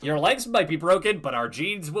Your legs might be broken, but our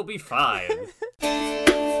genes will be fine.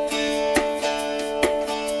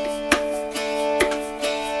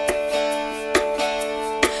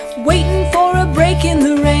 Waiting for a break in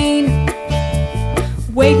the rain,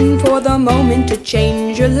 waiting for the moment to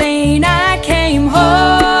change your lane. I came home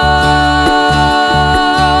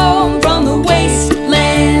from the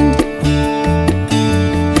wasteland,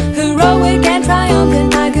 heroic and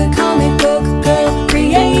triumphant like a comic book girl,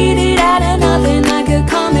 created out of nothing like a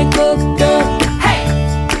comic book girl. Hey!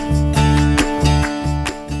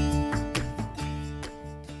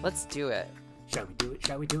 Let's do it, Shall we do it?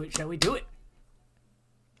 Shall we do it? Shall we do it?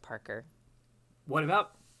 Parker. What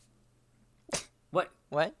about...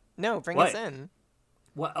 What? No, bring What? us in.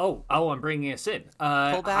 What? Oh, I'm bringing us in.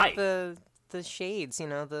 Pull back hi. the shades,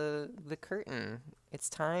 the curtain. It's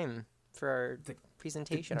time for our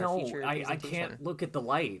presentation, our feature I presentation. can't look at the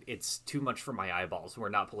light. It's too much for my eyeballs. We're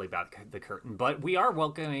not pulling back the curtain, but we are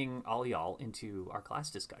welcoming all y'all into our class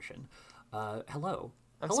discussion. Hello.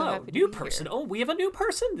 I'm Hello. so happy to New be person. here. Oh, we have a new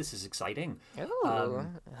person. This is exciting. Oh,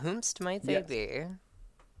 whomst might they yes. be?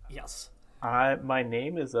 Yes. My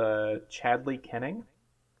name is Chadley Kenning.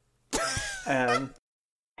 And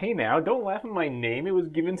hey, now don't laugh at my name. It was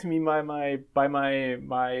given to me by my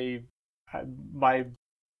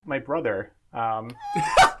brother.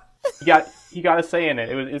 He got a say in it.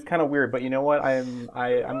 It's kind of weird, but you know what? I'm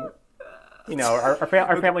our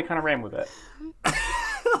family kind of ran with it.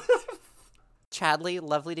 Chadley,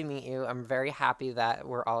 lovely to meet you. I'm very happy that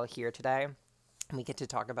we're all here today. And we get to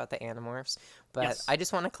talk about the Animorphs. But Yes. I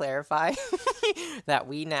just want to clarify that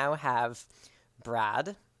we now have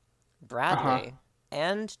Bradley,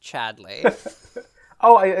 and Chadley.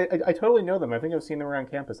 Oh, I totally know them. I think I've seen them around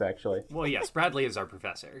campus actually. Well, yes, Bradley is our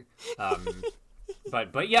professor.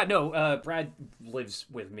 But yeah, no, Brad lives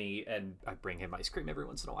with me, and I bring him ice cream every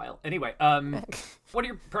once in a while. Anyway, what are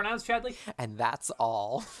your pronouns, Chadley? And that's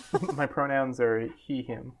all. My pronouns are he,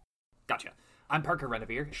 him. Gotcha. I'm Parker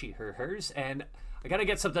Renevere, she, her, hers, and I gotta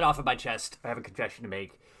get something off of my chest. I have a confession to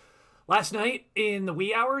make. Last night, in the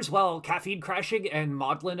wee hours, while caffeine crashing and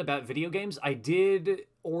maudlin about video games, I did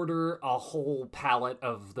order a whole pallet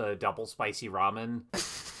of the double spicy ramen.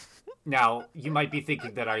 Now, you might be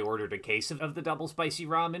thinking that I ordered a case of the double spicy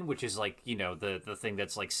ramen, which is like, the thing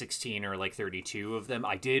that's like 16 or like 32 of them.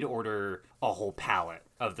 I did order a whole pallet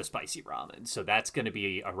of the spicy ramen, so that's going to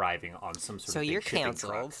be arriving on some sort So of big you're shipping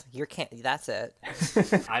canceled. truck. That's it.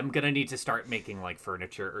 I'm gonna need to start making like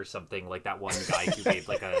furniture or something, like that one guy who made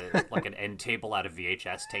like an end table out of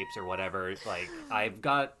VHS tapes or whatever. Like, I've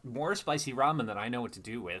got more spicy ramen than I know what to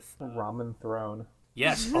do with. Ramen throne.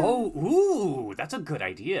 Yes. Oh, ooh, that's a good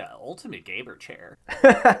idea. Ultimate gamer chair.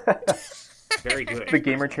 Very The good.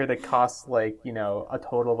 gamer chair that costs a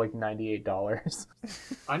total of like $98.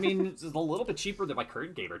 I mean, it's a little bit cheaper than my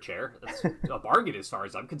current gamer chair. That's a bargain as far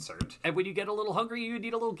as I'm concerned. And when you get a little hungry, you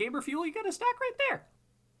need a little gamer fuel, you got a snack right there.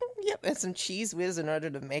 Yep, and some cheese whiz in order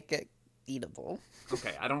to make it eatable.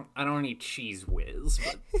 Okay, I don't need cheese whiz,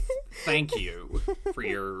 but thank you for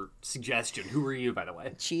your suggestion. Who are you, by the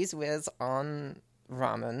way? Cheese whiz on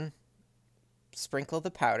ramen, sprinkle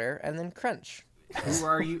the powder, and then crunch. Who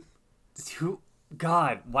are you?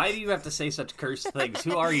 God, why do you have to say such cursed things?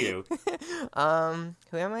 Who are you? Who am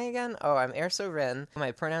I again? Oh, I'm Erso Rin.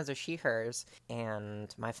 My pronouns are she, hers,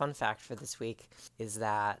 and my fun fact for this week is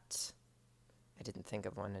that I didn't think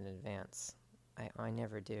of one in advance. I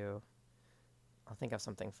never do. I'll think of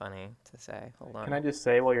something funny to say. Hold on. Can I just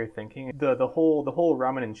say while you're thinking, the whole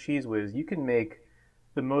ramen and cheese whiz, you can make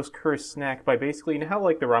the most cursed snack by basically, how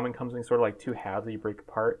like the ramen comes in sort of like two halves that you break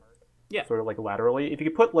apart? Yeah. Sort of like laterally. If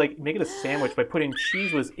you could make it a sandwich by putting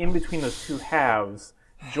cheese whiz in between those two halves,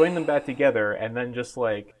 join them back together, and then just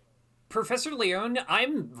like... Professor Leone,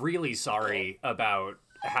 I'm really sorry about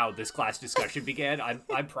how this class discussion began.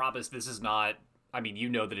 I promise this is not... I mean, you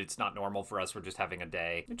know that it's not normal for us. We're just having a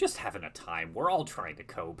day. We're just having a time. We're all trying to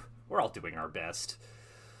cope. We're all doing our best.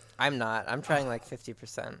 I'm not. I'm trying like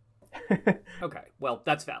 50%. Okay, well,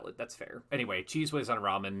 that's valid. That's fair. Anyway, cheese whiz on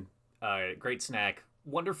ramen. Great snack.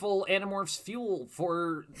 Wonderful Animorphs fuel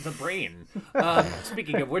for the brain.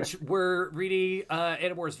 Speaking of which, we're reading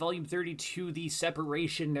Animorphs Volume 32, The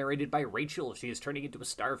Separation, narrated by Rachel. She is turning into a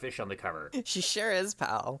starfish on the cover. She sure is,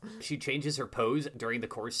 pal. She changes her pose during the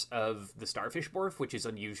course of the starfish morph, which is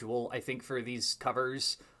unusual, I think, for these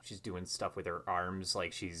covers. She's doing stuff with her arms,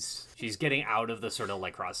 like she's getting out of the sort of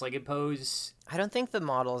like cross-legged pose. I don't think the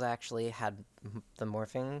models actually had the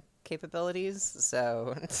morphing capabilities,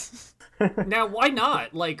 so... Now, why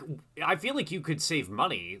not? Like, I feel like you could save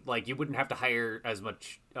money. Like, you wouldn't have to hire as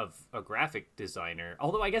much of a graphic designer.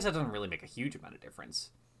 Although, I guess that doesn't really make a huge amount of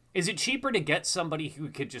difference. Is it cheaper to get somebody who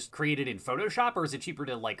could just create it in Photoshop, or is it cheaper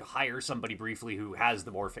to, like, hire somebody briefly who has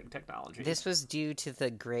the morphing technology? This was due to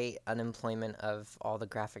the great unemployment of all the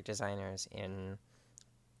graphic designers in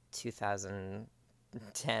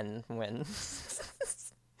 2010 when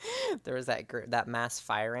there was that mass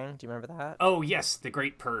firing. Do you remember that? Oh, yes, the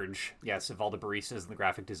Great Purge. Yes, of all the baristas and the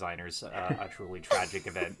graphic designers. A truly tragic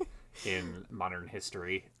event in modern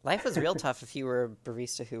history. Life was real tough if you were a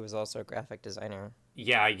barista who was also a graphic designer.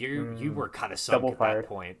 Yeah, you were kind of sunk Double at fired. that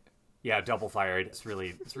point. Yeah, double fired. It's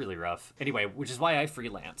really rough. Anyway, which is why I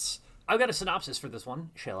freelance. I've got a synopsis for this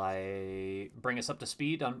one. Shall I bring us up to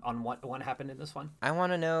speed on what happened in this one? I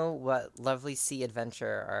want to know what lovely sea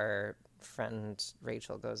adventure our friend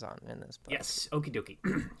Rachel goes on in this book. Yes, okie dokie.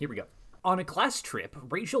 Here we go. On a class trip,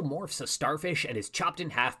 Rachel morphs a starfish and is chopped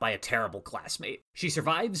in half by a terrible classmate. She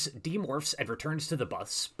survives, demorphs, and returns to the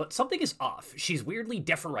bus, but something is off. She's weirdly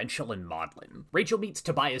deferential and maudlin. Rachel meets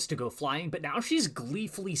Tobias to go flying, but now she's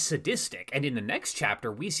gleefully sadistic, and in the next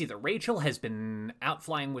chapter, we see that Rachel has been out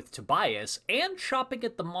flying with Tobias and shopping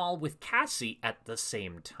at the mall with Cassie at the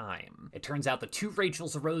same time. It turns out the two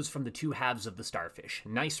Rachels arose from the two halves of the starfish.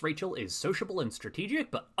 Nice Rachel is sociable and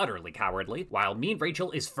strategic, but utterly cowardly, while mean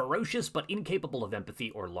Rachel is ferocious but incapable of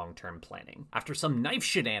empathy or long-term planning. After some knife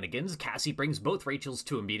shenanigans, Cassie brings both Rachels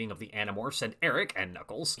to a meeting of the Animorphs and Eric and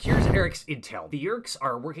Knuckles. Here's Eric's intel. The Yeerks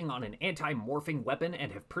are working on an anti-morphing weapon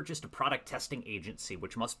and have purchased a product testing agency,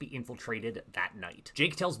 which must be infiltrated that night.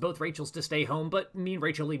 Jake tells both Rachels to stay home, but mean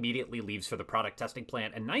Rachel immediately leaves for the product testing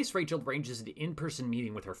plant, and nice Rachel arranges an in-person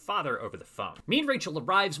meeting with her father over the phone. Mean Rachel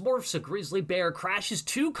arrives, morphs a grizzly bear, crashes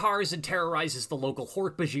 2 cars, and terrorizes the local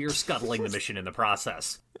Hork-Bajir, scuttling the mission in the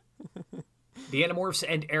process. The Animorphs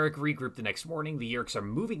and Eric regroup the next morning. The Yeerks are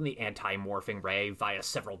moving the anti-morphing ray via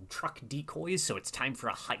several truck decoys, so it's time for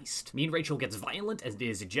a heist. Mean Rachel gets violent and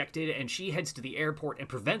is ejected, and she heads to the airport and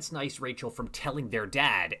prevents Nice Rachel from telling their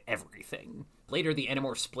dad everything. Later, the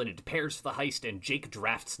Animorphs split into pairs for the heist, and Jake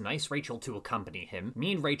drafts Nice Rachel to accompany him.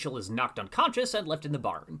 Mean Rachel is knocked unconscious and left in the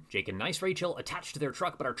barn. Jake and Nice Rachel attach to their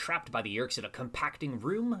truck but are trapped by the Yeerks in a compacting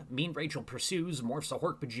room. Mean Rachel pursues, morphs a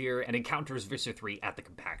Hork-Bajir, and encounters Visser 3 at the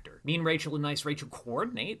compactor. Mean Rachel and Nice Rachel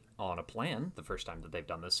coordinate on a plan, the first time that they've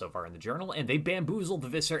done this so far in the journal, and they bamboozle the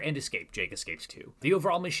Visser and escape. Jake escapes too. The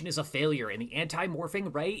overall mission is a failure, and the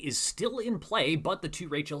anti-morphing ray is still in play, but the two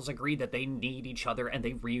Rachels agree that they need each other, and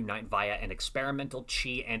they reunite via an experimental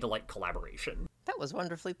chi-andalite collaboration. That was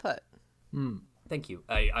wonderfully put. Thank you.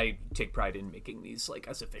 I take pride in making these, like,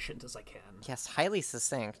 as efficient as I can. Yes, highly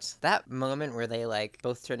succinct. That moment where they, like,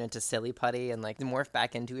 both turn into silly putty and, like, morph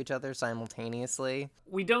back into each other simultaneously.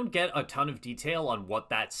 We don't get a ton of detail on what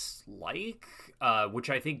that's like,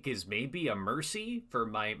 which I think is maybe a mercy for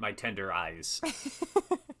my tender eyes.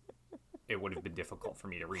 It would have been difficult for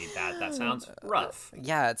me to read that. That sounds rough.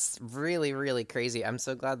 Yeah, it's really, really crazy. I'm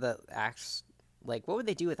so glad that Axe, like, what would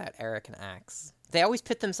they do without Eric and Axe? They always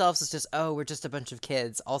pit themselves as just, oh, we're just a bunch of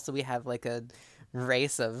kids. Also, we have, like, a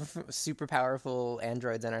race of super powerful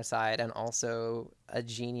androids on our side and also a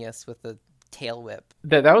genius with a tail whip.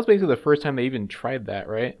 That was basically the first time they even tried that,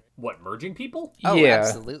 right? What, merging people? Oh, Yeah.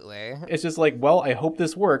 absolutely. It's just like, well, I hope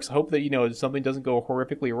this works. I hope that, something doesn't go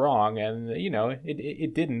horrifically wrong. And,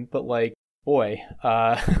 it didn't, but, like, boy.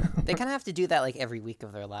 They kind of have to do that, like, every week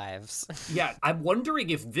of their lives. Yeah, I'm wondering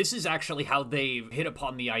if this is actually how they hit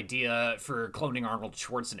upon the idea for cloning Arnold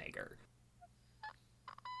Schwarzenegger.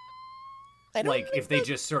 Like, if they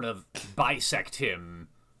just sort of bisect him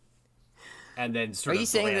and then sort Are of you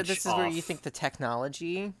saying that branch this is where off. you think the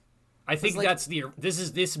technology? I think like- that's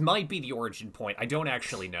this might be the origin point. I don't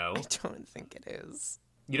actually know. I don't think it is.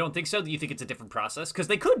 You don't think so? You think it's a different process? Because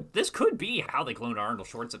this could be how they cloned Arnold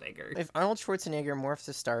Schwarzenegger. If Arnold Schwarzenegger morphed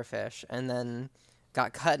a starfish and then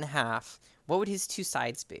got cut in half, what would his two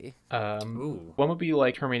sides be? Ooh. One would be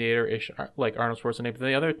like Terminator-ish, like Arnold Schwarzenegger.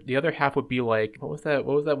 But the other half would be like, what was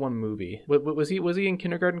that one movie? Was he in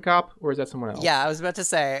Kindergarten Cop, or is that someone else? Yeah, I was about to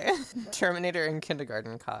say Terminator and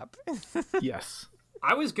Kindergarten Cop. Yes.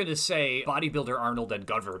 I was gonna say bodybuilder Arnold and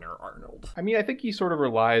Governor Arnold. I mean, I think he sort of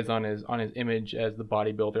relies on his image as the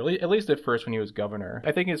bodybuilder, at least at first when he was governor.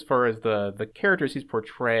 I think as far as the characters he's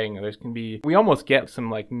portraying, we almost get some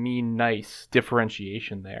like mean, nice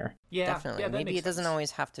differentiation there. Yeah, Definitely. Yeah, that Maybe makes it doesn't sense.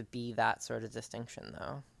 always have to be that sort of distinction,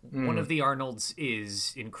 though. One of the Arnolds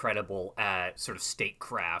is incredible at sort of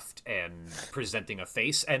statecraft and presenting a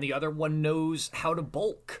face, and the other one knows how to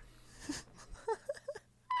bulk.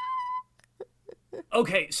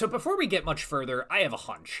 Okay, so before we get much further, I have a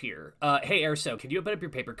hunch here. Hey, Erso, can you open up your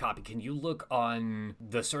paper copy? Can you look on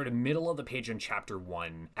the sort of middle of the page on chapter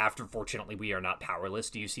 1, after Fortunately We Are Not Powerless?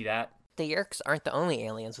 Do you see that? the Yeerks aren't the only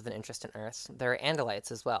aliens with an interest in Earth. There are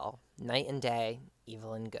Andalites as well. Night and day,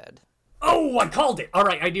 evil and good. Oh, I called it! All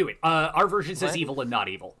right, I knew it. Our version says What? evil and not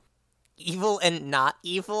evil. Evil and not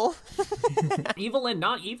evil? Evil and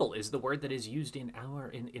not evil is the word that is used in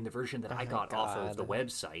the version that I got off of the God.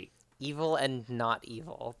 website. Evil and not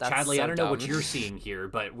evil. That's Chadley, so I don't know what dumb. you're seeing here,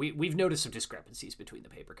 but we've noticed some discrepancies between the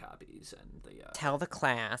paper copies and the... Tell the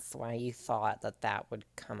class why you thought that would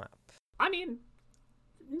come up. I mean,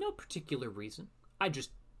 no particular reason. I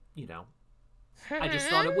just, I just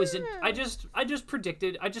thought it was... I just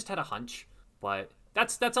predicted, I just had a hunch, but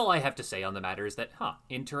that's all I have to say on the matter is that,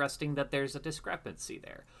 interesting that there's a discrepancy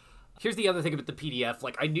there. Here's the other thing about the PDF.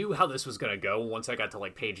 Like, I knew how this was going to go once I got to,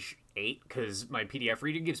 like, page 8, because my PDF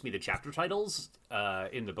reader gives me the chapter titles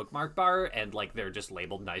in the bookmark bar, and, like, they're just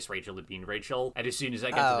labeled Nice Rachel and Mean Rachel. And as soon as I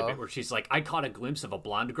get to the bit where she's like, I caught a glimpse of a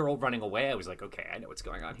blonde girl running away, I was like, okay, I know what's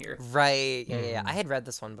going on here. Right, yeah. I had read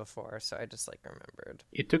this one before, so I just, remembered.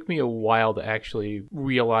 It took me a while to actually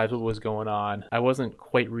realize what was going on. I wasn't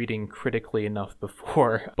quite reading critically enough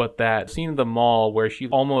before, but that scene at the mall where she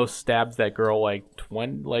almost stabs that girl,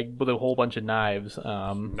 with a whole bunch of knives.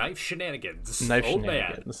 Knife shenanigans. Knife Oh,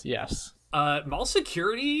 shenanigans, yes. Mall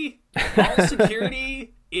security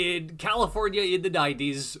in California in the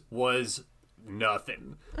 90s was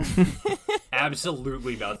nothing.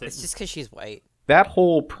 Absolutely nothing. It's just because she's white. That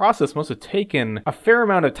whole process must have taken a fair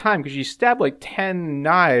amount of time because she stabbed 10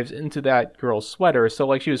 knives into that girl's sweater.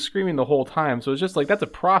 So she was screaming the whole time. So it's just that's a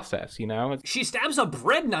process, She stabs a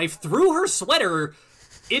bread knife through her sweater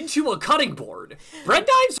into a cutting board. Bread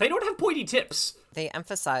knives, they don't have pointy tips. They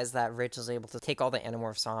emphasize that Rachel's able to take all the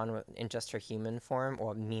Animorphs on in just her human form,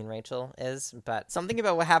 or Mean Rachel is, but something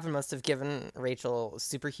about what happened must have given Rachel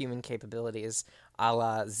superhuman capabilities a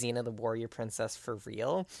la Xena the Warrior Princess for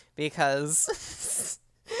real, because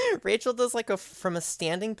Rachel does from a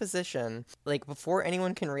standing position, before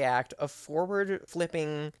anyone can react, a forward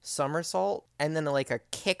flipping somersault, and then a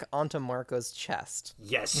kick onto Marco's chest.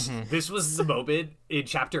 Yes, This was the moment in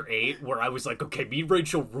chapter 8 where I was like, okay, Mean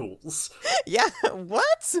Rachel rules. Yeah,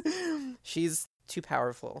 what? She's too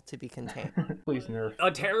powerful to be contained. Please nerf.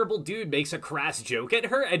 A terrible dude makes a crass joke at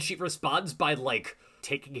her, and she responds by,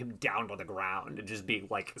 taking him down to the ground and just being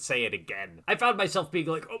say it again. I found myself being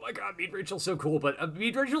like, oh my god, Mean Rachel's so cool, but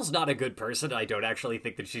Mean Rachel's not a good person. I don't actually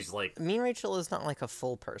think that she's Mean Rachel is not a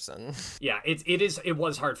full person. Yeah, it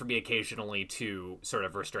was hard for me occasionally to sort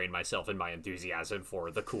of restrain myself in my enthusiasm for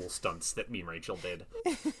the cool stunts that Mean Rachel did.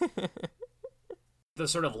 The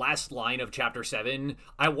sort of last line of chapter 7,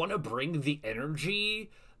 I want to bring the energy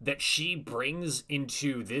that she brings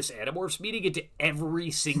into this Animorphs meeting into every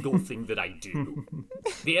single thing that I do.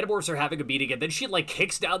 The Animorphs are having a meeting, and then she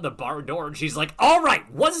kicks down the bar door, and she's like, all right,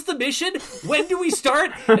 what's the mission? When do we start?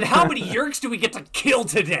 And how many Yeerks do we get to kill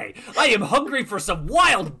today? I am hungry for some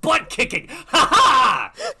wild butt kicking.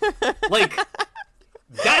 Ha ha!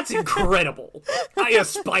 That's incredible. I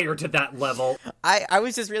aspire to that level. I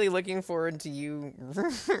was just really looking forward to you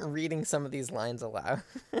reading some of these lines aloud.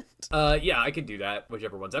 Yeah, I could do that,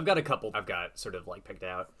 whichever ones. I've got a couple I've got sort of picked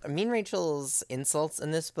out. Mean Rachel's insults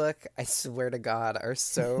in this book, I swear to God, are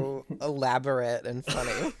so elaborate and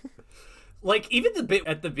funny. Even the bit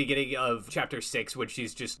at the beginning of chapter 6 when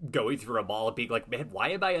she's just going through a mall and being like, man, why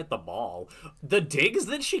am I at the mall? The digs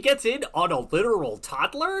that she gets in on a literal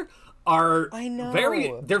toddler are I know.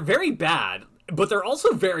 they're very bad, but they're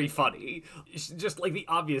also very funny. Just the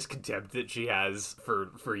obvious contempt that she has for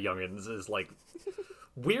youngins is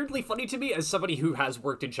weirdly funny to me as somebody who has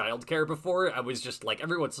worked in childcare before. I was just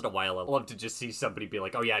every once in a while I love to just see somebody be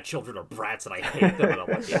like, oh yeah, children are brats and I hate them, and I'm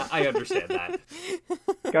like, yeah, I understand that.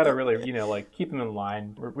 Gotta really, keep them in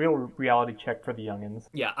line. Real reality check for the youngins.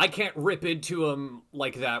 Yeah, I can't rip into them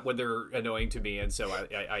like that when they're annoying to me, and so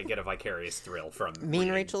I get a vicarious thrill from Mean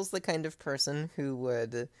reading. Rachel's the kind of person who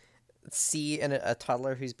would see a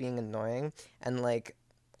toddler who's being annoying and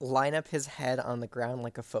line up his head on the ground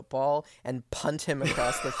like a football and punt him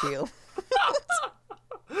across the field.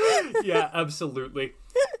 Yeah, absolutely.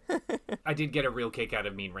 I did get a real kick out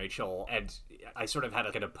of Mean Rachel, and I sort of had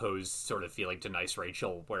an opposed sort of feeling to Nice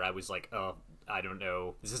Rachel, where I was like, oh, I don't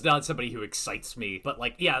know. This is not somebody who excites me. But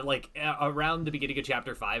around the beginning of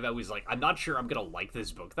chapter 5, I was like, I'm not sure I'm gonna like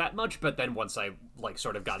this book that much. But then once I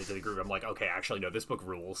sort of got into the groove, I'm like, okay, actually, no, this book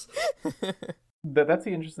rules. That's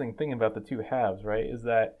the interesting thing about the two halves, right? Is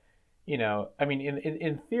that,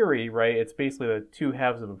 in theory, right, it's basically the two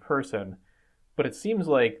halves of a person. But it seems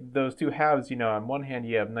like those two halves, on one hand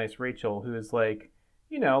you have Nice Rachel, who is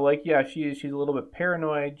yeah, she's a little bit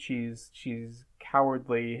paranoid, she's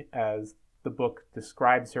cowardly as the book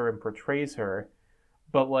describes her and portrays her,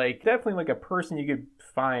 but definitely a person you could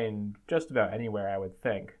find just about anywhere, I would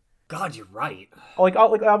think. God, you're right. Like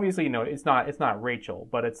obviously, it's not Rachel,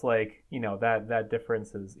 but it's like, that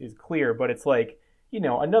difference is clear, but it's like,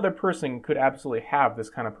 another person could absolutely have this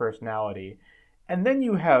kind of personality. And then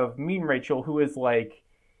you have Mean Rachel, who is like,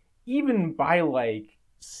 even by like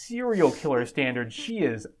serial killer standards, she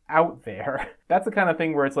is out there. That's the kind of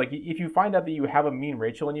thing where it's like, if you find out that you have a Mean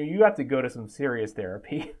Rachel in you, you have to go to some serious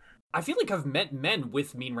therapy. I feel like I've met men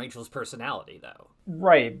with Mean Rachel's personality, though.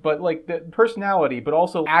 Right, but like the personality, but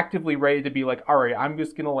also actively ready to be like, all right, I'm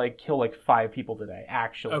just gonna like kill like 5 people today.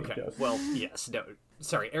 Actually, okay. Well, yes, no.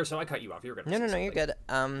 Sorry, Erso, I cut you off. You were gonna. No, you're good.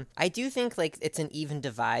 I do think like it's an even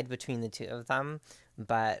divide between the two of them,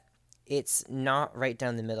 but it's not right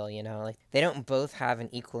down the middle. Like they don't both have an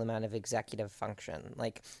equal amount of executive function.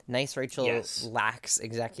 Like Nice Rachel lacks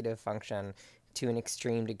executive function to an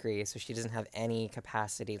extreme degree, so she doesn't have any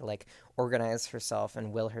capacity to like organize herself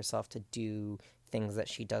and will herself to do things that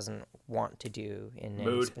she doesn't want to do in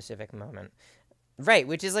any specific moment. Right,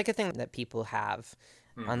 which is like a thing that people have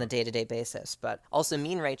on the day-to-day basis. But also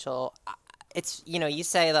Mean Rachel, it's, you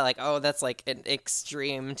say that like, oh, that's like an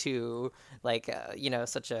extreme to like,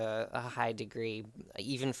 such a high degree,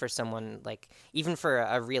 even for someone like, even for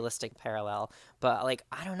a realistic parallel. But like,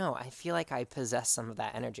 I don't know, I feel like I possess some of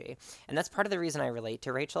that energy. And that's part of the reason I relate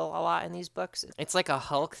to Rachel a lot in these books. It's like a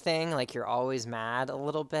Hulk thing, like you're always mad a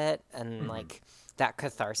little bit. And like that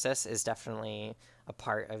catharsis is definitely a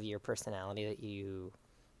part of your personality that you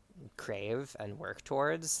crave and work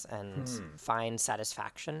towards and find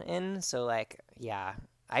satisfaction in. So like, yeah,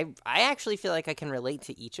 I actually feel like I can relate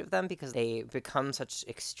to each of them because they become such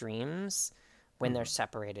extremes when they're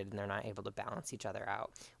separated and they're not able to balance each other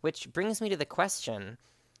out. Which brings me to the question.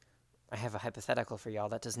 I have a hypothetical for y'all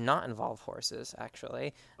that does not involve horses,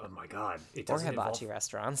 actually. Oh my god. It or doesn't hibachi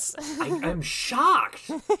restaurants. I'm shocked.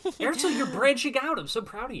 Erso, you're branching out. I'm so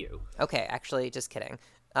proud of you. Okay, actually, just kidding.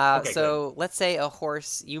 Okay, so let's say a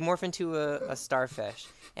horse, you morph into a starfish,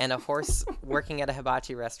 and a horse working at a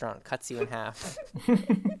hibachi restaurant cuts you in half.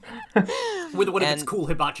 With one of its cool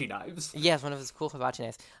hibachi knives. Yes, one of its cool hibachi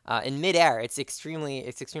knives. In midair, it's extremely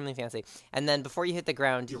fancy. And then before you hit the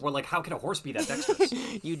ground, You're like, how can a horse be that dexterous?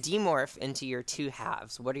 you demorph into your 2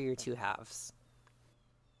 halves. What are your 2 halves?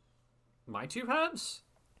 My 2 halves?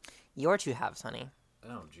 Your 2 halves, honey.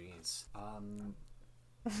 Oh, jeez.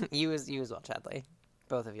 You as well, Chadley.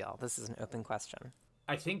 Both of y'all. This is an open question.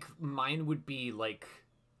 I think mine would be like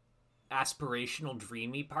aspirational,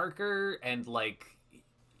 dreamy Parker and like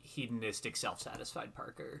hedonistic, self-satisfied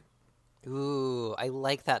Parker. Ooh, I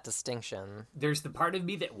like that distinction. There's the part of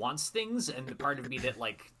me that wants things and the part of me that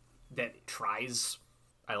like that tries.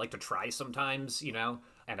 I like to try sometimes,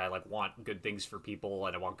 and I like want good things for people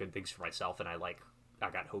and I want good things for myself, and I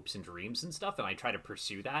got hopes and dreams and stuff, and I try to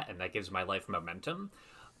pursue that, and that gives my life momentum.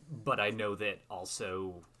 But I know that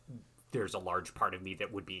also there's a large part of me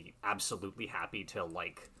that would be absolutely happy to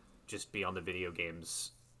like just be on the video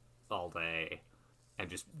games all day and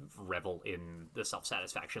just revel in the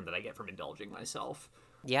self-satisfaction that I get from indulging myself.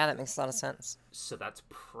 Yeah, that makes a lot of sense. So that's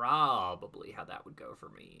probably how that would go for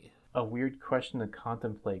me. A weird question to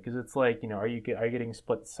contemplate, because it's like, are you getting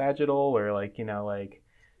split sagittal, or like, like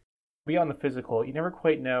beyond the physical, you never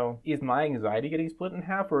quite know, is my anxiety getting split in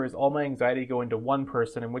half, or is all my anxiety going to one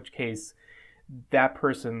person, in which case that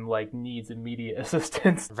person like needs immediate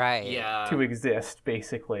assistance to exist,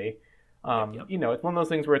 basically. Yep. It's one of those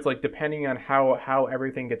things where it's like, depending on how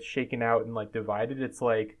everything gets shaken out and like divided, it's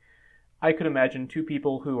like I could imagine 2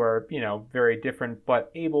 people who are, very different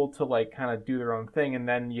but able to like kind of do their own thing, and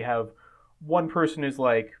then you have one person who's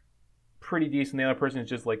like pretty decent, the other person is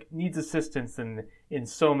just like needs assistance in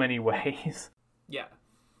so many ways. Yeah.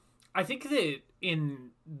 I think that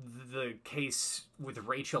in the case with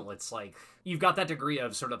Rachel, it's like you've got that degree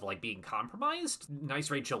of sort of like being compromised. Nice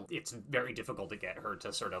Rachel, it's very difficult to get her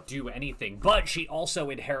to sort of do anything, but she also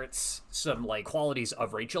inherits some like qualities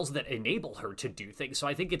of Rachel's that enable her to do things. So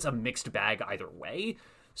I think it's a mixed bag either way.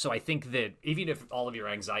 So I think that even if all of your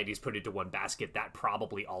anxieties put into one basket, that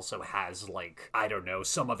probably also has like, I don't know,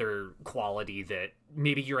 some other quality that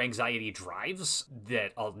maybe your anxiety drives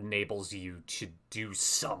that enables you to do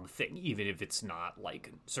something, even if it's not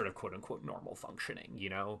like sort of quote unquote normal functioning,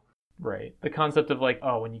 Right. The concept of like,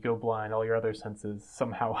 oh, when you go blind, all your other senses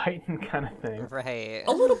somehow heighten kind of thing. Right.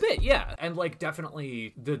 A little bit, yeah. And like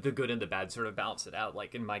definitely the good and the bad sort of balance it out.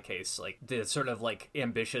 Like in my case, like the sort of like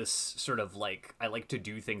ambitious sort of like I like to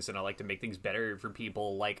do things and I like to make things better for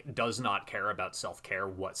people, like does not care about self-care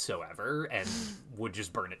whatsoever and would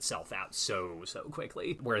just burn itself out so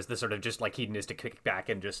quickly. Whereas the sort of just like hedonistic kickback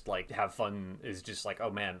and just like have fun is just like, oh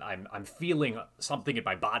man, I'm feeling something in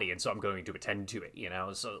my body and so I'm going to attend to it, you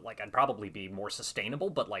know? So like I'd probably be more sustainable,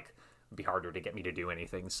 but like it'd be harder to get me to do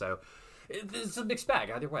anything. So it's a mixed bag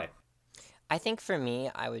either way. I think for me,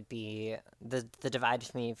 I would be the divide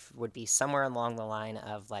for me would be somewhere along the line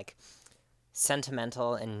of like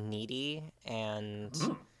sentimental and needy, and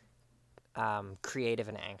creative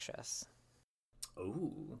and anxious.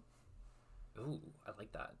 Ooh, I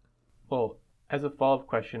like that. Well, as a follow-up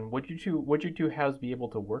question, would your two halves be able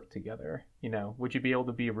to work together? You know, would you be able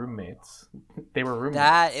to be roommates? They were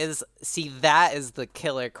roommates. That is the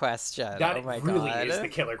killer question. That oh my really God. is the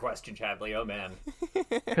killer question, Chadley. Oh man.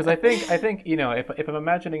 Because I think you know, if I'm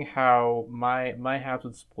imagining how my halves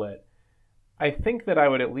would split, I think that I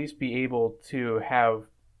would at least be able to have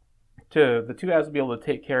the two halves would be able to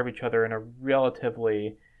take care of each other in a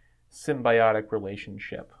relatively symbiotic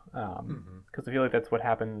relationship. Because I feel like that's what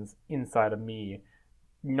happens inside of me,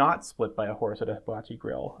 not split by a horse at a hibachi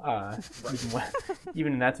grill,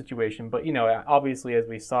 even in that situation. But you know, obviously, as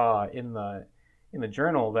we saw in the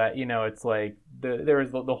journal, that you know, it's like there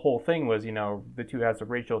was the whole thing was, you know, the two halves of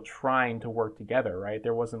Rachel trying to work together, right?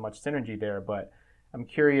 There wasn't much synergy there, but I'm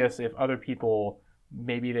curious if other people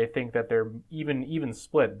maybe they think that they're even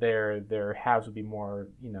split, their halves would be more,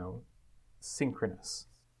 you know, synchronous.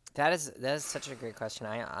 That is such a great question.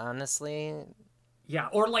 I honestly, Yeah,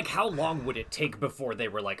 or like how long would it take before they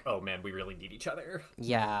were like, oh man, we really need each other?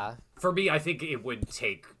 yeah. For me, I think it would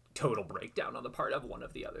take total breakdown on the part of one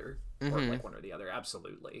of the other, or like one or the other,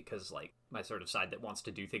 absolutely. Because like my sort of side that wants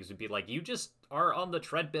to do things would be like, you just are on the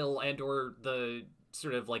treadmill and or the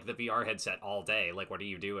sort of like the VR headset all day. Like, what are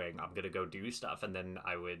you doing? I'm gonna go do stuff, and then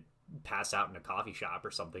I would pass out in a coffee shop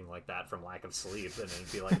or something like that from lack of sleep, and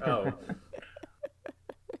it'd be like, oh.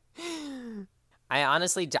 I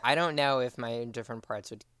honestly, I don't know if my different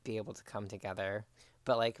parts would be able to come together,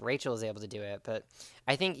 but like Rachel is able to do it. But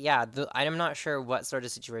I think, yeah, I'm not sure what sort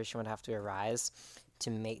of situation would have to arise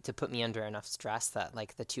to put me under enough stress that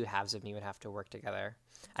like the two halves of me would have to work together.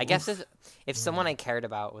 I guess if someone I cared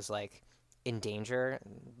about was like in danger,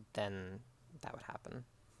 then that would happen.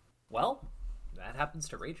 Well, that happens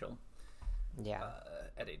to Rachel. Yeah.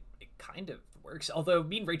 And it kind of works. Although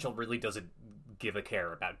me and Rachel really doesn't give a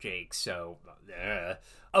care about Jake, so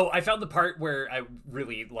oh, I found the part where I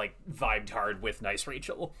really like vibed hard with Nice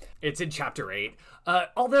Rachel. It's in chapter 8.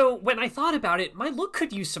 Although when I thought about it, my look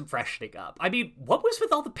could use some freshening up. I mean, what was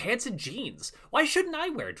with all the pants and jeans? Why shouldn't I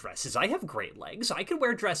wear dresses? I have great legs. I could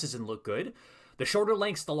wear dresses and look good. The shorter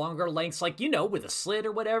lengths, the longer lengths, like, you know, with a slit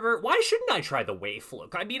or whatever. Why shouldn't I try the waif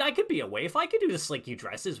look? I mean, I could be a waif. I could do the slinky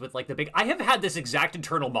dresses with, like, the big... I have had this exact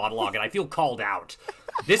internal monologue, and I feel called out.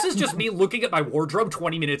 This is just me looking at my wardrobe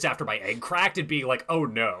 20 minutes after my egg cracked and being like, oh,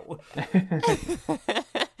 no.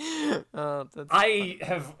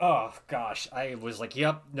 Oh, gosh. I was like,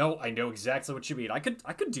 yep, no, I know exactly what you mean. I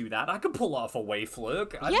could do that. I could pull off a waif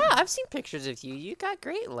look. Yeah, I've seen pictures of you. You got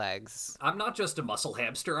great legs. I'm not just a muscle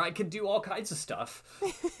hamster. I can do all kinds of stuff.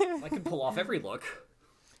 I can pull off every look.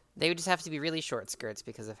 They would just have to be really short skirts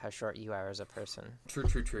because of how short you are as a person.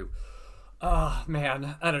 True. Oh,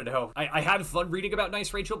 man. I don't know. I had fun reading about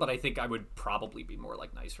Nice Rachel, but I think I would probably be more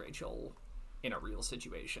like Nice Rachel in a real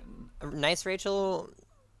situation. Nice Rachel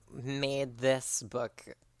made this book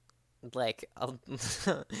like an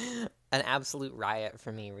absolute riot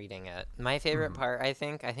for me reading it. My favorite part, I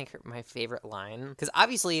think my favorite line, because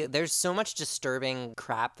obviously there's so much disturbing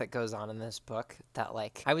crap that goes on in this book that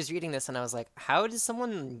like I was reading this and I was like, how does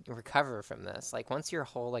someone recover from this? Like once you're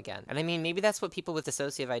whole again. And I mean, maybe that's what people with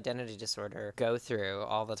dissociative identity disorder go through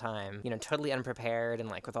all the time, you know, totally unprepared and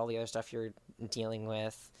like with all the other stuff you're dealing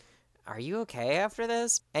with. Are you okay after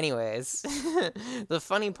this? Anyways, the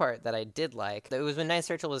funny part that I did like, it was when Nice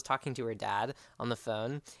Rachel was talking to her dad on the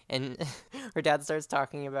phone, and her dad starts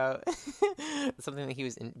talking about something that he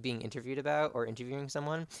was being interviewed about, or interviewing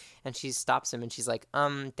someone, and she stops him and she's like,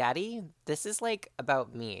 Daddy, this is like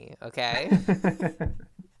about me, okay?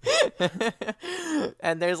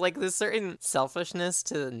 And there's like this certain selfishness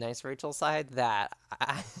to the Nice Rachel side that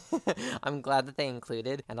I'm glad that they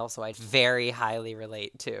included, and also I very highly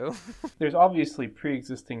relate to. There's obviously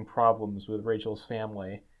pre-existing problems with Rachel's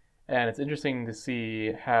family, and it's interesting to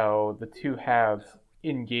see how the two halves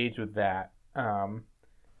engage with that.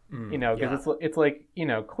 You know, yeah. because it's like, you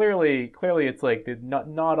know, clearly it's like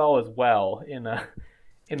not all is well in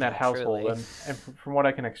that household, truly. and from what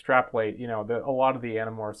I can extrapolate, you know, a lot of the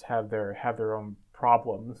Animorphs have their own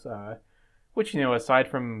problems, which, you know, aside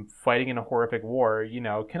from fighting in a horrific war, you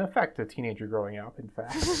know, can affect a teenager growing up. In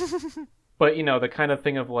fact. But, you know, the kind of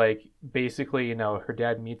thing of, like, basically, you know, her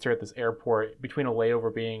dad meets her at this airport between a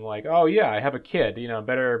layover being like, oh, yeah, I have a kid, you know,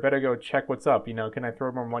 better go check what's up, you know, can I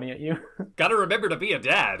throw more money at you? Gotta remember to be a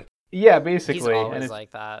dad. Yeah, basically. He's always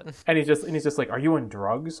like that. And he's just like, are you on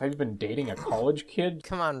drugs? Have you been dating a college kid?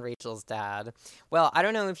 Come on, Rachel's dad. Well, I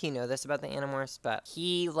don't know if you know this about the Animorphs, but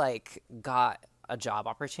he, like, got a job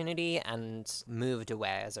opportunity and moved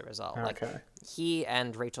away as a result. Like, Okay. he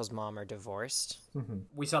and Rachel's mom are divorced.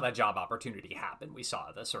 We saw that job opportunity happen. We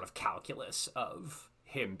saw the sort of calculus of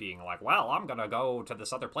him being like, well, I'm gonna go to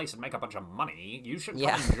this other place and make a bunch of money. You should come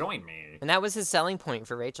Yeah. and join me. And that was his selling point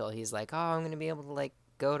for Rachel. He's like, oh, I'm going to be able to, like,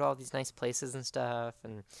 go to all these nice places and stuff.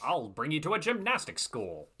 And I'll bring you to a gymnastics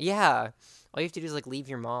school. yeah, all you have to do is, like, leave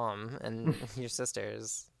your mom and your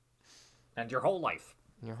sisters And your whole life.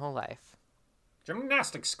 your whole life.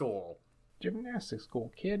 Gymnastics school. Gymnastics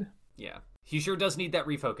school, kid. Yeah. He sure does need that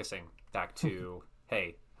refocusing. Back to,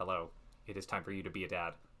 hey, hello, it is time for you to be a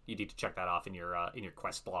dad. You need to check that off in your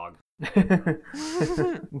quest blog.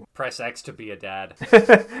 Press X to be a dad.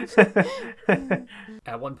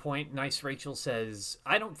 At one point, Nice Rachel says,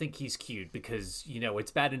 I don't think he's cute because, you know, it's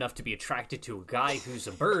bad enough to be attracted to a guy who's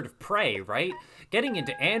a bird of prey, right? Getting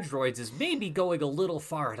into androids is maybe going a little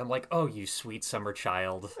far. And I'm like, oh, you sweet summer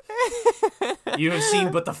child. You have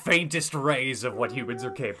seen but the faintest rays of what humans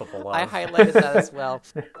are capable of. I highlighted that as well.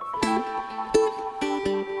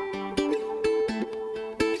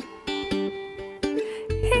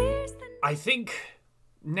 I think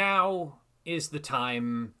now is the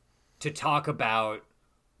time to talk about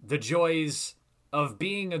the joys of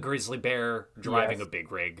being a grizzly bear driving Yes. a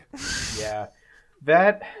big rig. Yeah.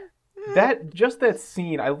 That just that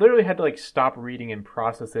scene, I literally had to like stop reading and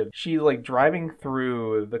process it. She's like driving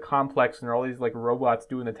through the complex and there are all these like robots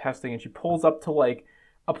doing the testing, and she pulls up to like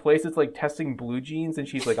a place that's like testing blue jeans, and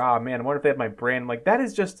she's like, ah, man, I wonder if they have my brand. Like, that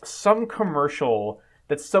is just some commercial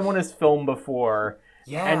that someone has filmed before.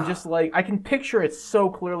 Yeah. And just like, I can picture it so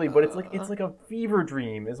clearly, but it's like a fever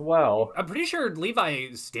dream as well. I'm pretty sure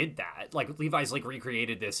Levi's did that. Like, Levi's like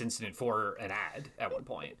recreated this incident for an ad at one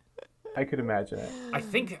point. I could imagine it. I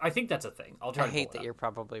think that's a thing. I'll try I to hate pull it that up. you're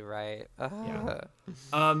probably right.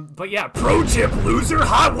 But yeah, pro tip, loser,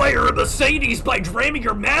 hotwire a Mercedes by jamming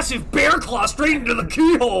your massive bear claw straight into the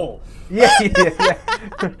keyhole. Yeah.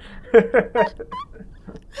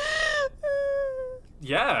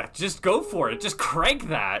 Yeah, just go for it. Just crank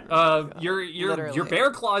that. Your Literally. bear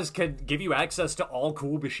claws can give you access to all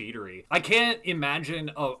cool machinery. I can't imagine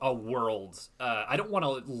a world. I don't want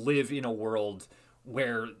to live in a world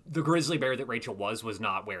where the grizzly bear that Rachel was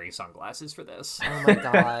not wearing sunglasses for this. Oh my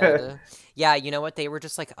god. Yeah, you know what? They were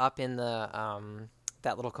just like up in the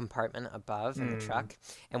that little compartment above in the truck,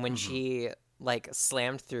 and when she like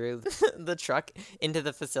slammed through the truck into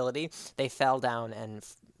the facility, they fell down and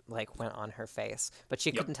like went on her face, but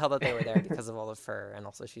she couldn't tell that they were there because of all the fur, and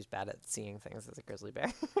also she's bad at seeing things as a grizzly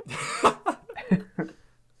bear.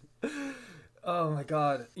 Oh my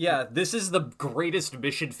god. Yeah, this is the greatest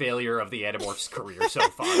mission failure of the Animorphs' career so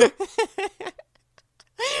far.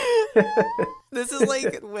 This is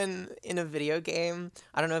like when in a video game,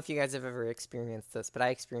 I don't know if you guys have ever experienced this, but I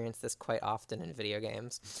experience this quite often in video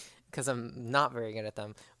games because I'm not very good at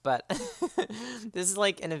them. But this is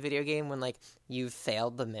like in a video game when like you've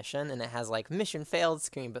failed the mission and it has like mission failed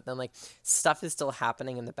screen, but then like stuff is still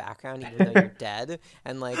happening in the background even though you're dead,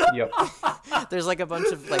 and like Yep. there's like a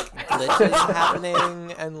bunch of like glitches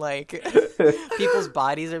happening, and like people's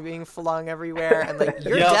bodies are being flung everywhere, and like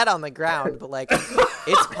you're Yep. dead on the ground, but like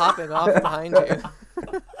it's popping off behind you.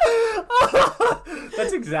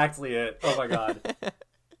 That's exactly it. Oh my god.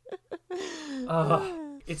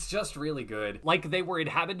 It's just really good. Like they were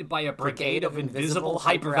inhabited by a brigade of invisible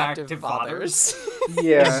hyperactive fathers.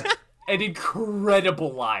 Yeah. An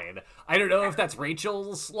incredible line. I don't know if that's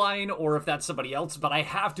Rachel's line or if that's somebody else, but I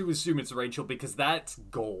have to assume it's Rachel because that's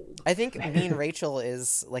gold. I think me and Rachel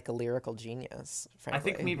is like a lyrical genius, frankly. I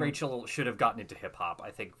think me and Rachel should have gotten into hip hop.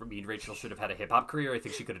 I think me and Rachel should have had a hip hop career. I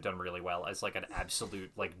think she could have done really well as like an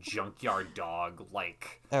absolute like junkyard dog,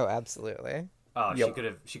 like Oh, absolutely. Oh,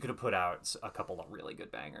 Yep. she could have put out a couple of really good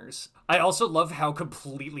bangers. I also love how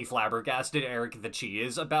completely flabbergasted Eric the Chi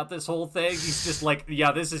is about this whole thing. He's just like,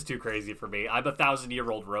 yeah, this is too crazy for me. I'm a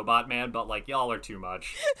 1,000-year-old robot man, but like y'all are too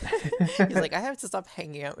much. He's like, I have to stop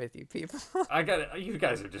hanging out with you people. You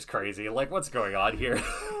guys are just crazy. Like, what's going on here?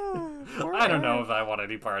 Poor I don't know Eric. if I want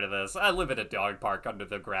any part of this. I live in a dog park under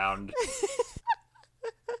the ground.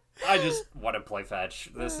 I just want to play fetch.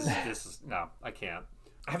 This is no, I can't.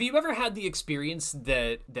 Have you ever had the experience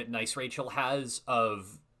that Nice Rachel has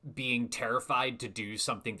of being terrified to do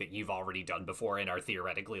something that you've already done before and are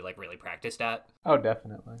theoretically like really practiced at? Oh,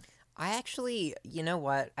 definitely. I actually, you know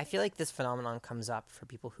what? I feel like this phenomenon comes up for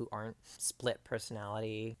people who aren't split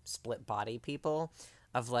personality, split body people,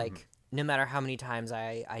 of like, no matter how many times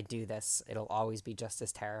I do this, it'll always be just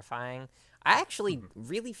as terrifying. I actually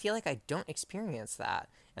really feel like I don't experience that.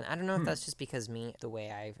 And I don't know if that's just because the way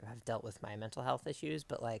I have dealt with my mental health issues,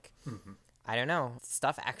 but like, I don't know.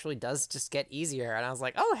 Stuff actually does just get easier. And I was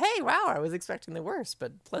like, oh, hey, wow, I was expecting the worst,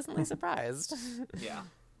 but pleasantly surprised. Yeah,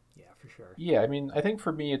 for sure. Yeah, I mean, I think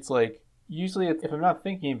for me, it's like usually if I'm not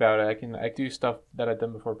thinking about it, I do stuff that I've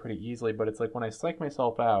done before pretty easily. But it's like when I psych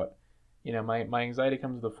myself out, you know, my anxiety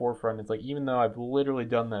comes to the forefront. It's like even though I've literally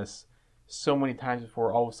done this so many times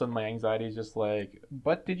before, all of a sudden my anxiety is just like,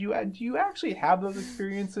 but do you actually have those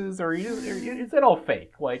experiences, or is it all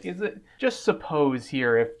fake? Like, is it just suppose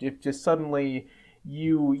here if just suddenly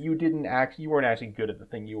you weren't actually good at the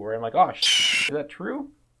thing you were? I'm like, oh, is that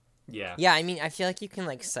true? Yeah. Yeah, I mean, I feel like you can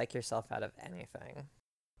like psych yourself out of anything,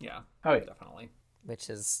 Yeah. Oh, yeah. Definitely. which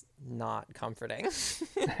is not comforting.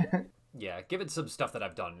 Yeah, given some stuff that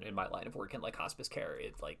I've done in my line of work in like hospice care,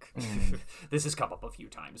 it like this has come up a few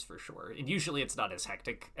times for sure. And usually it's not as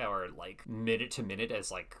hectic or like minute to minute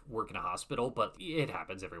as like work in a hospital, but it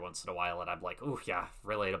happens every once in a while, and I'm like, oh yeah,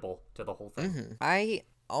 relatable to the whole thing. I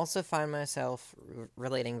also find myself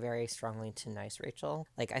relating very strongly to Nice Rachel.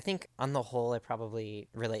 Like, I think on the whole, I probably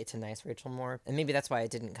relate to Nice Rachel more. And maybe that's why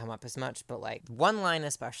it didn't come up as much. But, like, one line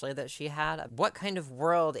especially that she had, what kind of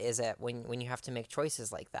world is it when you have to make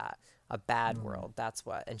choices like that? A bad world, that's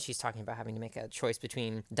what. And she's talking about having to make a choice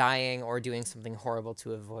between dying or doing something horrible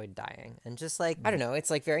to avoid dying. And just, like, I don't know, it's,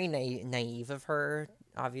 like, very naive of her,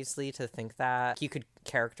 obviously, to think that. You could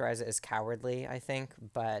characterize it as cowardly, I think,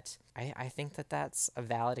 but I think that that's a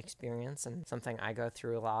valid experience and something I go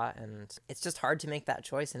through a lot, and it's just hard to make that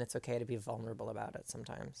choice, and it's okay to be vulnerable about it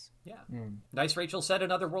sometimes. Yeah. Nice Rachel said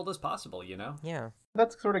another world is possible, you know? Yeah.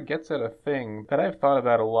 That sort of gets at a thing that I've thought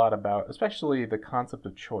about a lot about, especially the concept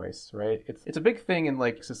of choice, right? It's a big thing in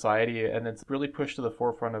like society, and it's really pushed to the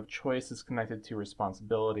forefront of choice is connected to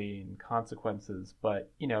responsibility and consequences. But,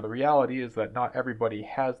 you know, the reality is that not everybody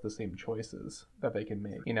has the same choices that they can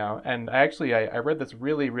make, you know? And I read this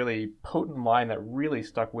really, really potent line that really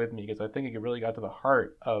stuck with me because I think it really got to the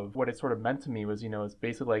heart of what it sort of meant to me was, you know, it's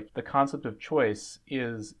basically like the concept of choice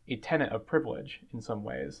is a tenet of privilege in some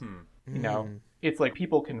ways. You know, it's like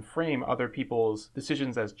people can frame other people's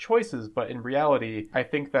decisions as choices, but in reality, I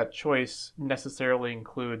think that choice necessarily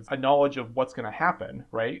includes a knowledge of what's going to happen,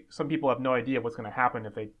 right? Some people have no idea what's going to happen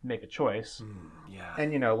if they make a choice. Yeah.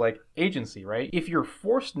 And, you know, like agency, right? If you're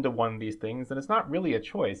forced into one of these things, then it's not really a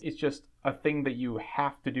choice. It's just a thing that you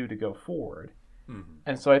have to do to go forward.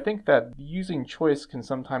 And so I think that using choice can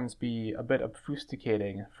sometimes be a bit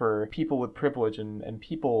obfuscating for people with privilege and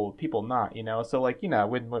people not, you know? So, like, you know,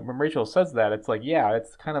 when Rachel says that, it's like, yeah,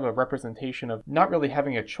 it's kind of a representation of not really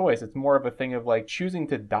having a choice. It's more of a thing of, like, choosing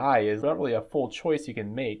to die is not really a full choice you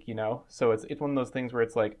can make, you know? So it's one of those things where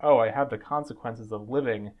it's like, oh, I have the consequences of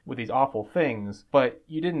living with these awful things, but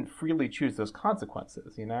you didn't freely choose those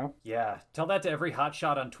consequences, you know? Yeah. Tell that to every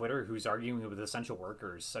hotshot on Twitter who's arguing with essential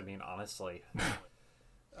workers. I mean, honestly.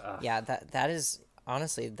 Yeah, that is,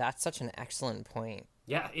 honestly, that's such an excellent point.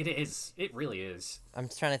 Yeah, it is. It really is. I'm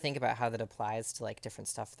trying to think about how that applies to, like, different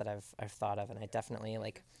stuff that I've thought of, and I definitely,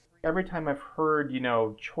 like... Every time I've heard, you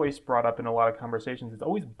know, choice brought up in a lot of conversations, it's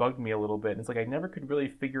always bugged me a little bit. It's like I never could really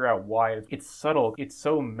figure out why. It's subtle. It's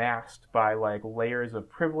so masked by, like, layers of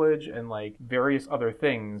privilege and, like, various other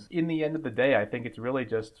things. In the end of the day, I think it's really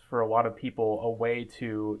just, for a lot of people, a way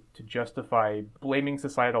to justify blaming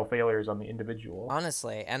societal failures on the individual.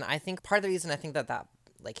 Honestly, and I think part of the reason I think that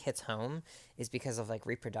like hits home is because of like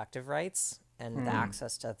reproductive rights and the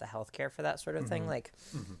access to the healthcare for that sort of thing. Like,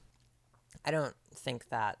 I don't think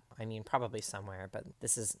that, I mean, probably somewhere, but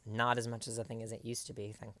this is not as much as a thing as it used to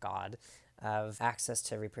be, thank God, of access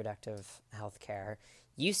to reproductive healthcare.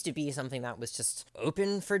 Used to be something that was just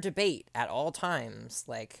open for debate at all times.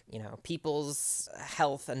 Like, you know, people's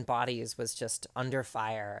health and bodies was just under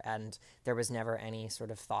fire, and there was never any sort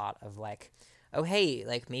of thought of like, oh, hey,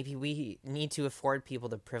 like maybe we need to afford people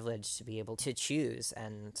the privilege to be able to choose,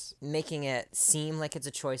 and making it seem like it's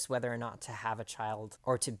a choice whether or not to have a child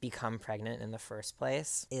or to become pregnant in the first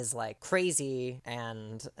place is like crazy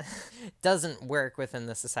and doesn't work within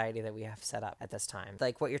the society that we have set up at this time.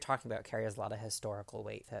 Like what you're talking about carries a lot of historical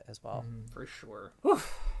weight as well. For sure. Whew.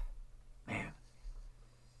 Man.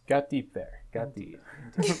 Got deep there. Got deep.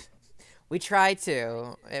 We try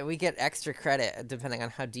to. We get extra credit depending on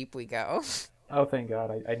how deep we go. Oh, thank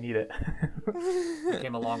God. I need it.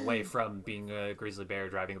 Came a long way from being a grizzly bear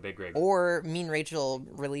driving a big rig. Or Mean Rachel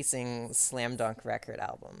releasing slam dunk record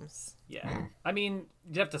albums. Yeah. I mean,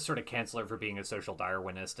 you have to sort of cancel her for being a social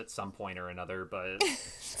Darwinist at some point or another, but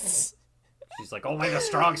she's like, only the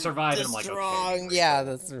strong survive. And I'm like, okay. Yeah,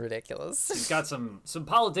 that's ridiculous. She's got some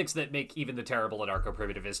politics that make even the terrible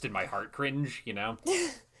anarcho-primitivist in my heart cringe, you know?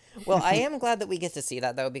 Well, I am glad that we get to see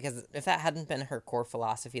that, though, because if that hadn't been her core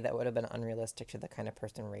philosophy, that would have been unrealistic to the kind of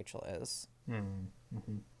person Rachel is.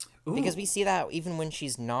 Mm-hmm. Because we see that even when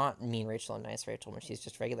she's not Mean Rachel and Nice Rachel, when she's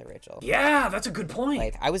just regular Rachel. Yeah, that's a good point.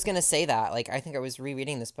 Like, I was going to say that. Like, I think I was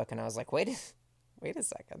rereading this book, and I was like, wait a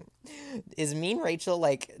second. Is Mean Rachel,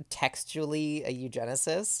 like, textually a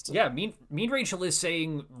eugenicist? Yeah, Mean Rachel is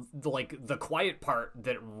saying, like, the quiet part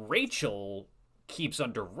that Rachel keeps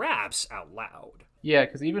under wraps out loud. Yeah,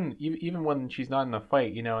 because even when she's not in the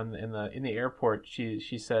fight, you know, in the airport, she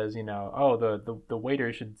says, you know, oh, the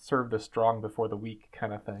waiter should serve the strong before the weak,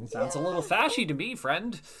 kind of thing. Sounds a little fashy to me,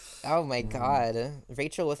 friend. Oh my God,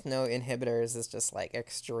 Rachel with no inhibitors is just like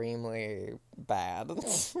extremely bad.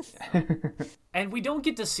 And we don't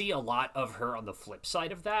get to see a lot of her on the flip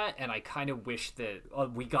side of that, and I kind of wish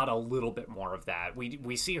that we got a little bit more of that.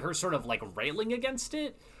 We see her sort of like railing against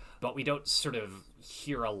it, but we don't sort of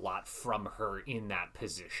hear a lot from her in that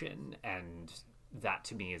position, and that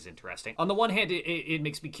to me is interesting. On the one hand, it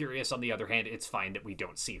makes me curious. On the other hand, it's fine that we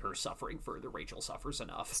don't see her suffering further. Rachel suffers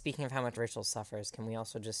enough. Speaking of how much Rachel suffers, can we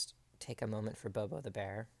also just take a moment for Bobo the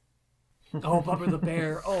bear? Oh, Bobo the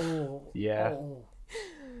bear. Oh. Yeah. Oh.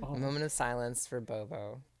 A moment of silence for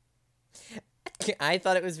Bobo. I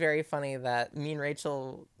thought it was very funny that Mean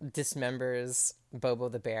Rachel dismembers Bobo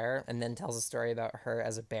the bear and then tells a story about her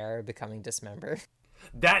as a bear becoming dismembered.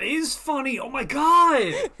 That is funny. Oh my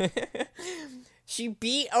God. She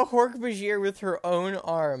beat a Hork-Bajir with her own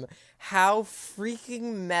arm. How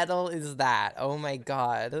freaking metal is that? Oh my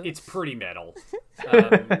God. It's pretty metal.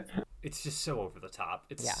 It's just so over the top.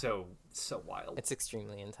 It's so wild. It's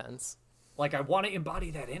extremely intense. Like, I want to embody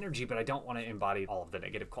that energy, but I don't want to embody all of the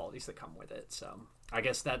negative qualities that come with it. So I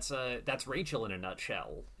guess that's Rachel in a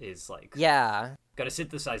nutshell, is like, yeah, got to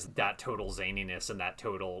synthesize that total zaniness and that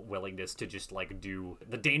total willingness to just like do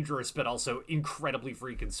the dangerous but also incredibly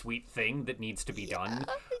freaking sweet thing that needs to be done,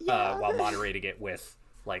 while moderating it with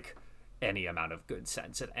like any amount of good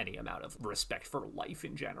sense and any amount of respect for life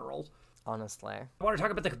in general. Honestly. I want to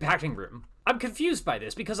talk about the compacting room. I'm confused by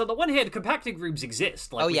this because on the one hand, compacting rooms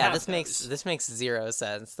exist. Like, this makes zero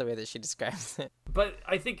sense the way that she describes it. But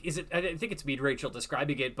I think it's Mean Rachel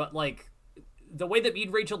describing it, but like the way that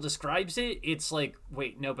Mean Rachel describes it, it's like,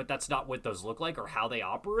 wait, no, but that's not what those look like or how they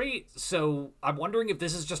operate. So I'm wondering if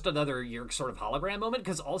this is just another Yerk sort of hologram moment,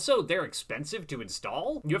 because also they're expensive to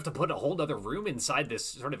install. You have to put a whole other room inside this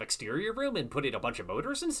sort of exterior room and put in a bunch of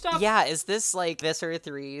motors and stuff. Yeah, is this like Visser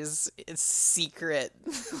 3's secret,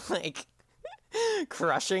 like,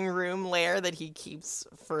 crushing room lair that he keeps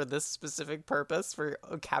for this specific purpose for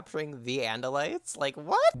capturing the Andalites? Like,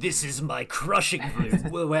 what? This is my crushing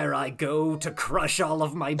room where I go to crush all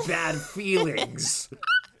of my bad feelings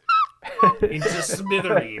into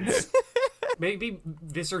smithereens. Maybe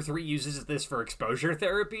Visser 3 uses this for exposure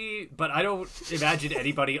therapy, but I don't imagine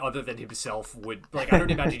anybody other than himself would, like, I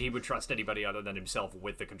don't imagine he would trust anybody other than himself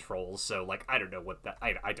with the controls, so, like, I don't know what that,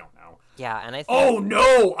 I don't know. Yeah, and I think... Oh,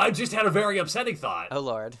 no! I just had a very upsetting thought. Oh,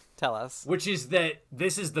 Lord. Tell us. Which is that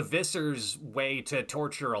this is the Visser's way to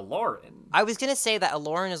torture Aloran. I was gonna say that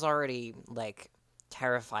Aloran is already, like,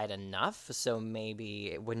 terrified enough, so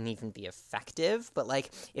maybe it wouldn't even be effective, but like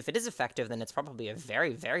if it is effective, then it's probably a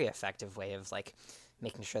very, very effective way of like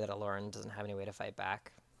making sure that Aloran doesn't have any way to fight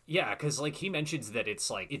back. Yeah, because like he mentions that it's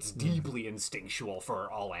like it's deeply instinctual for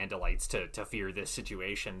all Andalites to fear this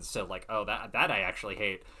situation, so like, oh, that I actually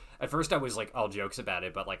hate. At first I was like all jokes about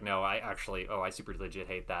it, but like no, I super legit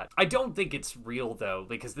hate that. I don't think it's real though,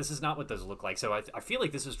 because this is not what those look like, so I feel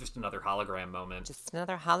like this is just another hologram moment. Just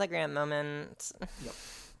another hologram moment. Yep.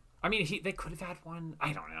 I mean, they could have had one.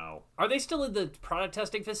 I don't know. Are they still in the product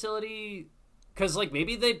testing facility? Because, like,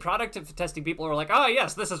 maybe the product of testing people are like, oh,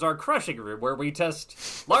 yes, this is our crushing room where we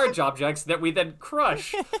test large objects that we then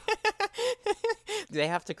crush. They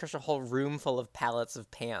have to crush a whole room full of pallets of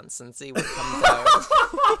pants and see what comes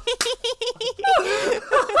out.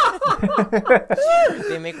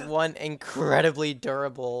 They make one incredibly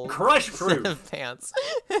durable Crush-proof. set of pants.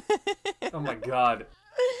 Oh, my God.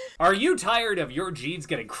 Are you tired of your jeans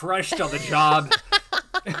getting crushed on the job?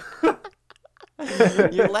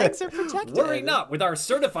 Your legs are protected. Worry not, with our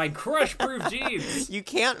certified crush-proof jeans. You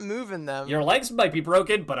can't move in them. Your legs might be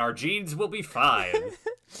broken, but our jeans will be fine.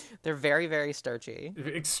 They're very, very starchy.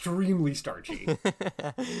 Extremely starchy.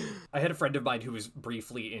 I had a friend of mine who was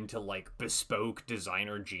briefly into, like, bespoke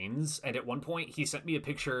designer jeans, and at one point he sent me a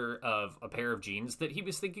picture of a pair of jeans that he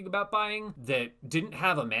was thinking about buying that didn't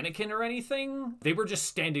have a mannequin or anything. They were just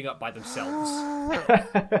standing up by themselves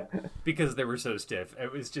because they were so stiff.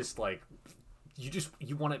 It was just like,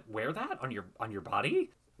 you want to wear that on your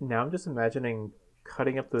body? Now I'm just imagining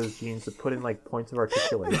cutting up those jeans to put in like points of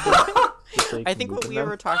articulation. So I think what we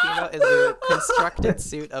were talking about is a constructed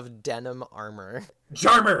suit of denim armor.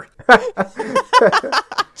 Jarmer!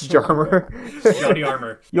 Jarmer. Johnny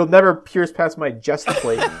Armor. You'll never pierce past my chest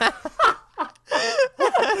plate.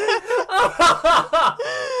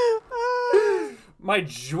 My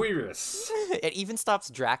Juirus. It even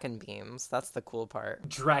stops Draken beams. That's the cool part.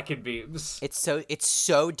 Draken beams. It's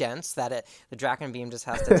so dense that the Draken beam just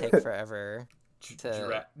has to take forever.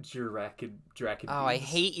 Draken Oh, I beams.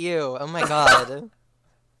 hate you. Oh my god.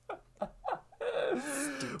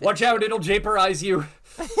 Watch out, it'll vaporize you.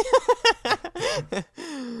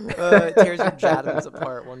 It tears your atoms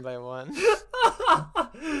apart one by one.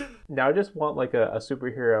 Now I just want like a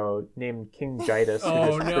superhero named King Jidus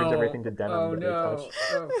who just turns everything to denim that they touch.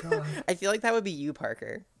 Oh, God. I feel like that would be you,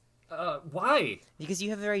 Parker. Why? Because you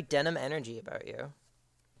have very denim energy about you.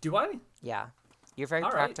 Do I? Yeah. You're very All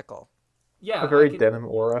right. practical. Yeah. A very I can- denim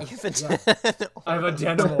aura. You have a I have a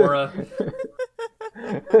denim aura.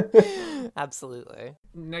 Absolutely.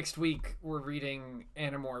 Next week, we're reading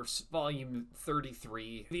Animorphs Volume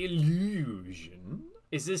 33, The Illusion.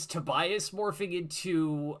 Is this Tobias morphing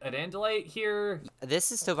into an Andalite here?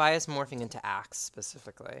 This is Tobias morphing into Axe,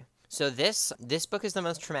 specifically. So this book is the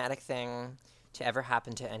most traumatic thing to ever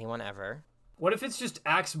happen to anyone ever. What if it's just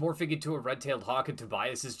Axe morphing into a red-tailed hawk and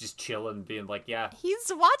Tobias is just chilling, being like, yeah.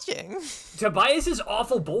 He's watching. Tobias's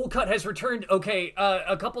awful bowl cut has returned. Okay,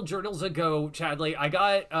 a couple journals ago, Chadley, I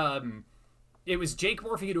got, it was Jake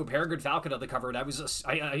morphing into a peregrine falcon on the cover, and I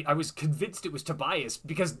was convinced it was Tobias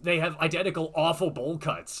because they have identical awful bowl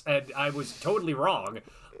cuts, and I was totally wrong.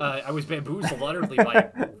 I was bamboozled utterly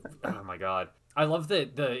by, oh my god. I love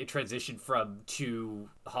that the transition from 2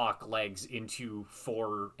 hawk legs into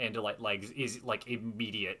 4 Andalite legs is like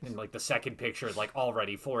immediate. And like the second picture, like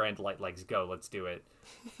already 4 Andalite legs, go, let's do it.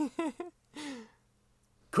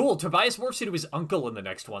 Cool, Tobias morphs into his uncle in the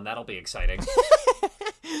next one. That'll be exciting.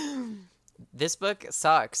 This book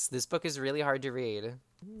sucks. This book is really hard to read.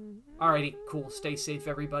 Alrighty, cool. Stay safe,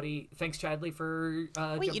 everybody. Thanks, Chadley, for Wait, you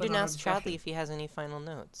jumping didn't on our ask discussion. Chadley if he has any final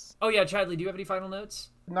notes. Oh yeah, Chadley, do you have any final notes?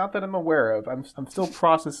 Not that I'm aware of. I'm still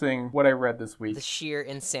processing what I read this week. The sheer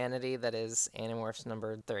insanity that is Animorphs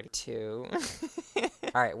number 32.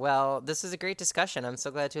 All right, well, this is a great discussion. I'm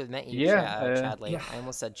so glad to have met you, Chadley. yeah. I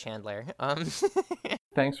almost said Chandler.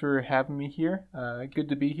 Thanks for having me here. Good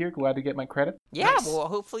to be here. Glad to get my credit. Yeah, Nice. well,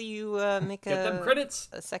 hopefully you make Get them credits.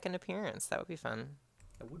 a second appearance. That would be fun.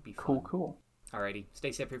 That would be fun. Cool. Alrighty,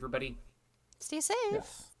 stay safe, everybody. Stay safe.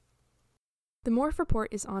 Yes. The Morph Report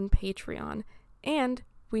is on Patreon, and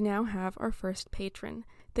we now have our first patron.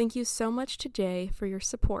 Thank you so much to Jay for your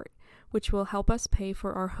support, which will help us pay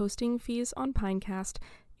for our hosting fees on Pinecast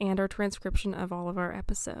and our transcription of all of our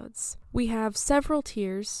episodes. We have several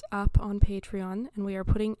tiers up on Patreon, and we are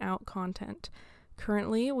putting out content.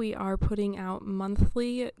 Currently, we are putting out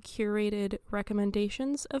monthly curated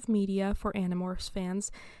recommendations of media for Animorphs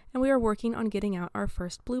fans, and we are working on getting out our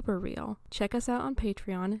first blooper reel. Check us out on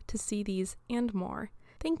Patreon to see these and more.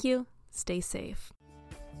 Thank you. Stay safe.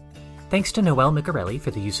 Thanks to Noelle Micarelli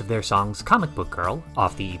for the use of their songs Comic Book Girl,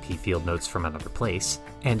 off the EP Field Notes from Another Place,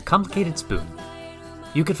 and Complicated Spoon.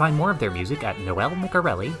 You can find more of their music at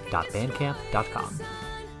noellemicarelli.bandcamp.com.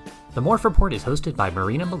 The Morph Report is hosted by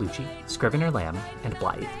Marina Malucci, Scrivener Lamb, and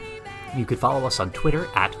Blythe. You could follow us on Twitter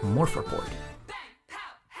at Morph Report.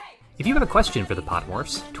 If you have a question for the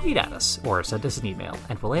Podmorphs, tweet at us or send us an email,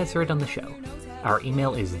 and we'll answer it on the show. Our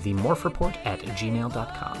email is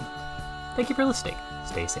themorphreport@gmail.com. Thank you for listening.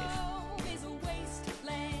 Stay safe.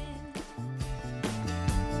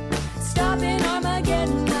 Stopping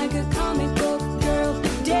Armageddon like a comic book girl.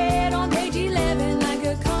 Dead on page 11 like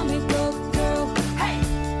a comic book girl.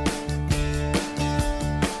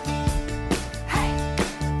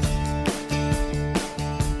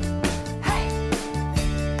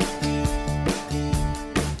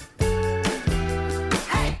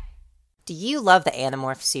 Do you love the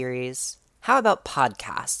Animorph series? How about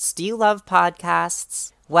podcasts? Do you love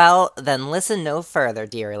podcasts? Well, then listen no further,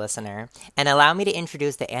 dear listener, and allow me to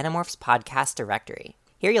introduce the Animorphs podcast directory.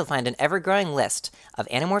 Here you'll find an ever-growing list of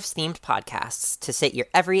Animorphs-themed podcasts to sit your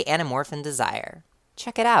every Animorphin desire.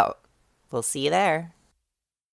 Check it out. We'll see you there.